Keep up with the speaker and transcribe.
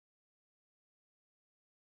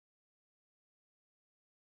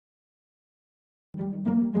Hello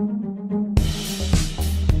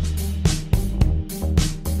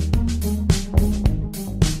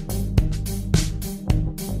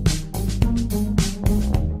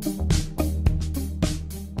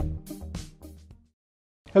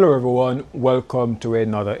everyone, welcome to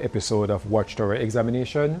another episode of Watchtower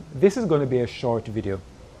Examination. This is going to be a short video.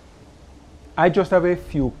 I just have a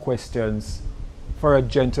few questions for a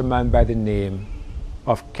gentleman by the name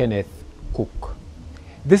of Kenneth Cooke.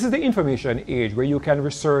 This is the information age where you can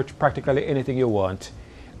research practically anything you want.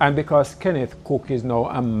 And because Kenneth Cooke is now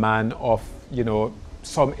a man of,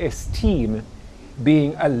 some esteem,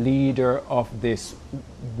 being a leader of this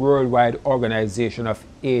worldwide organization of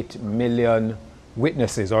 8 million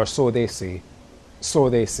witnesses, or so they say.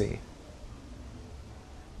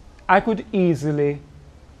 I could easily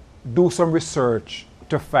do some research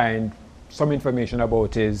to find some information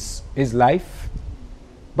about his life,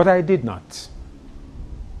 but I did not.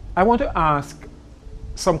 I want to ask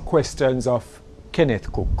some questions of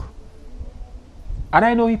Kenneth Cooke. And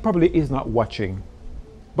I know he probably is not watching,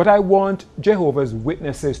 but I want Jehovah's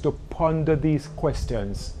Witnesses to ponder these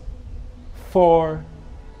questions for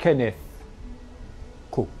Kenneth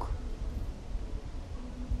Cooke.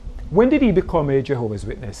 When did he become a Jehovah's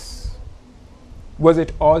Witness? Was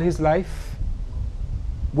it all his life?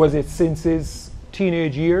 Was it since his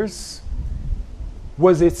teenage years?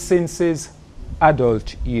 Was it since his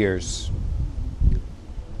adult years?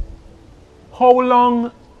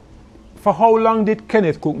 For how long did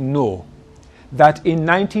Kenneth Cooke know that in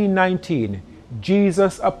 1919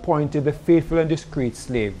 Jesus appointed the faithful and discreet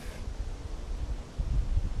slave?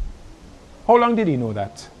 How long did he know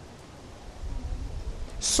that?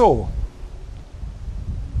 So,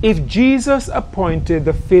 if Jesus appointed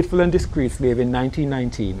the faithful and discreet slave in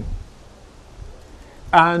 1919,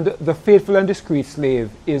 and the faithful and discreet slave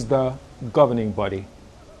is the governing body,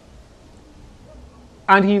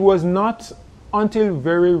 and he was not until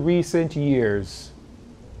very recent years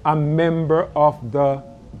a member of the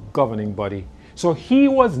governing body, so he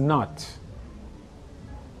was not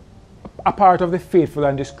a part of the faithful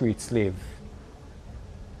and discreet slave.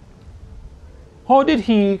 How did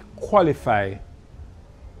he qualify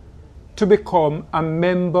to become a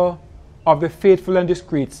member of the faithful and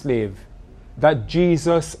discreet slave that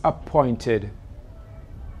Jesus appointed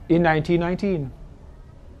in 1919?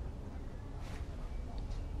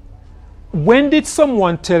 When did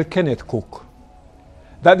someone tell Kenneth Cooke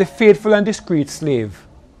that the faithful and discreet slave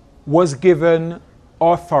was given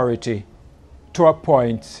authority to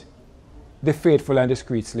appoint the faithful and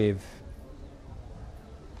discreet slave?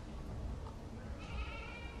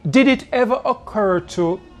 Did it ever occur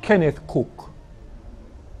to Kenneth Cooke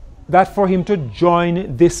that for him to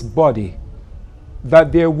join this body,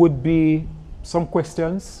 that there would be some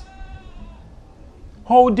questions?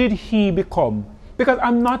 How did he become? Because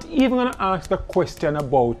I'm not even going to ask the question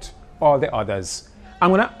about all the others. I'm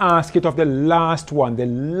going to ask it of the last one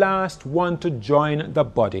to join the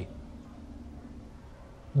body.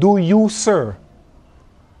 Do you, sir,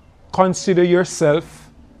 consider yourself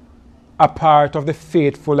a part of the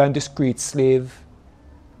faithful and discreet slave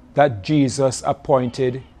that Jesus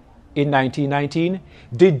appointed in 1919?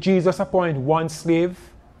 Did Jesus appoint one slave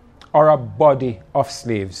or a body of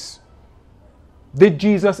slaves? Did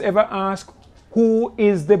Jesus ever ask, who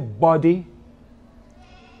is the body?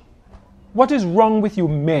 What is wrong with you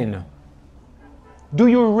men? Do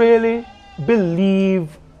you really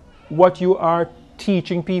believe what you are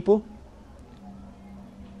teaching people?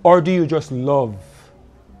 Or do you just love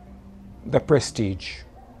the prestige?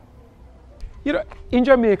 In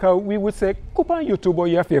Jamaica, we would say, "Come on YouTube, or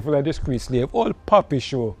you're faithful and discreet slave." All puppy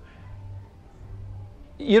show.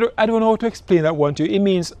 I don't know how to explain that one to you. It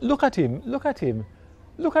means, look at him. Look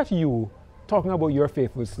at you talking about your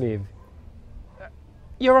faithful slave.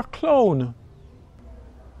 You're a clown.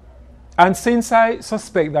 And since I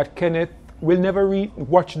suspect that Kenneth will never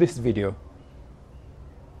watch this video,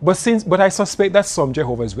 but I suspect that some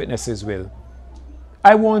Jehovah's Witnesses will,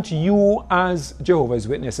 I want you as Jehovah's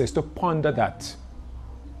Witnesses to ponder that.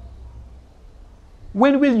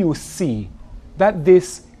 When will you see that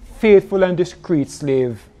this faithful and discreet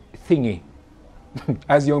slave thingy,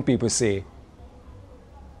 as young people say,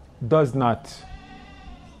 does not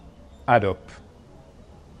add up?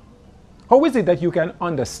 How is it that you can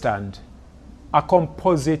understand a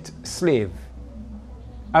composite slave?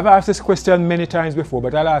 I've asked this question many times before,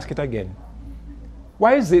 but I'll ask it again.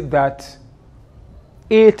 Why is it that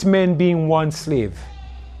 8 men being one slave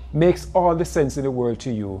makes all the sense in the world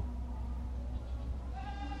to you,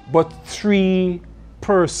 but 3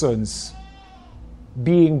 persons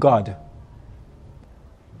being God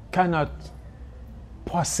cannot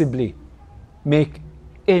possibly make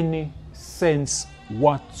any sense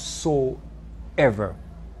whatsoever.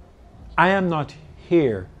 I am not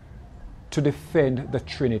here to defend the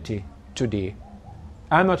Trinity today.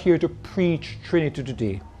 I'm not here to preach Trinity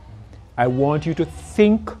today. I want you to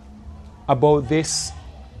think about this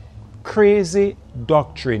crazy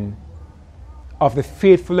doctrine of the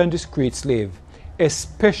faithful and discreet slave,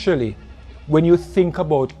 especially when you think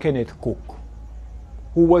about Kenneth Cooke,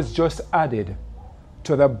 who was just added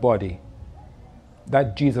to the body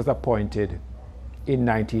that Jesus appointed in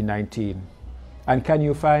 1919. And can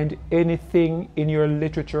you find anything in your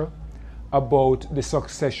literature about the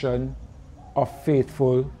succession of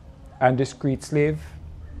faithful and discreet slave?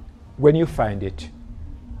 When you find it,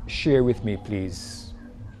 share with me, please.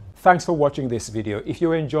 Thanks for watching this video. If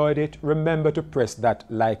you enjoyed it, remember to press that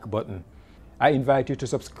like button. I invite you to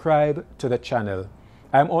subscribe to the channel.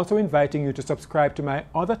 I am also inviting you to subscribe to my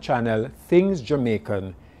other channel, Things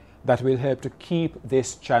Jamaican, that will help to keep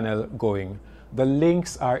this channel going. The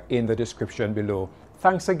links are in the description below.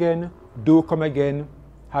 Thanks again. Do come again.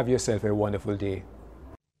 Have yourself a wonderful day.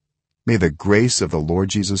 May the grace of the Lord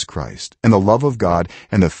Jesus Christ and the love of God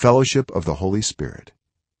and the fellowship of the Holy Spirit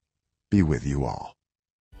be with you all.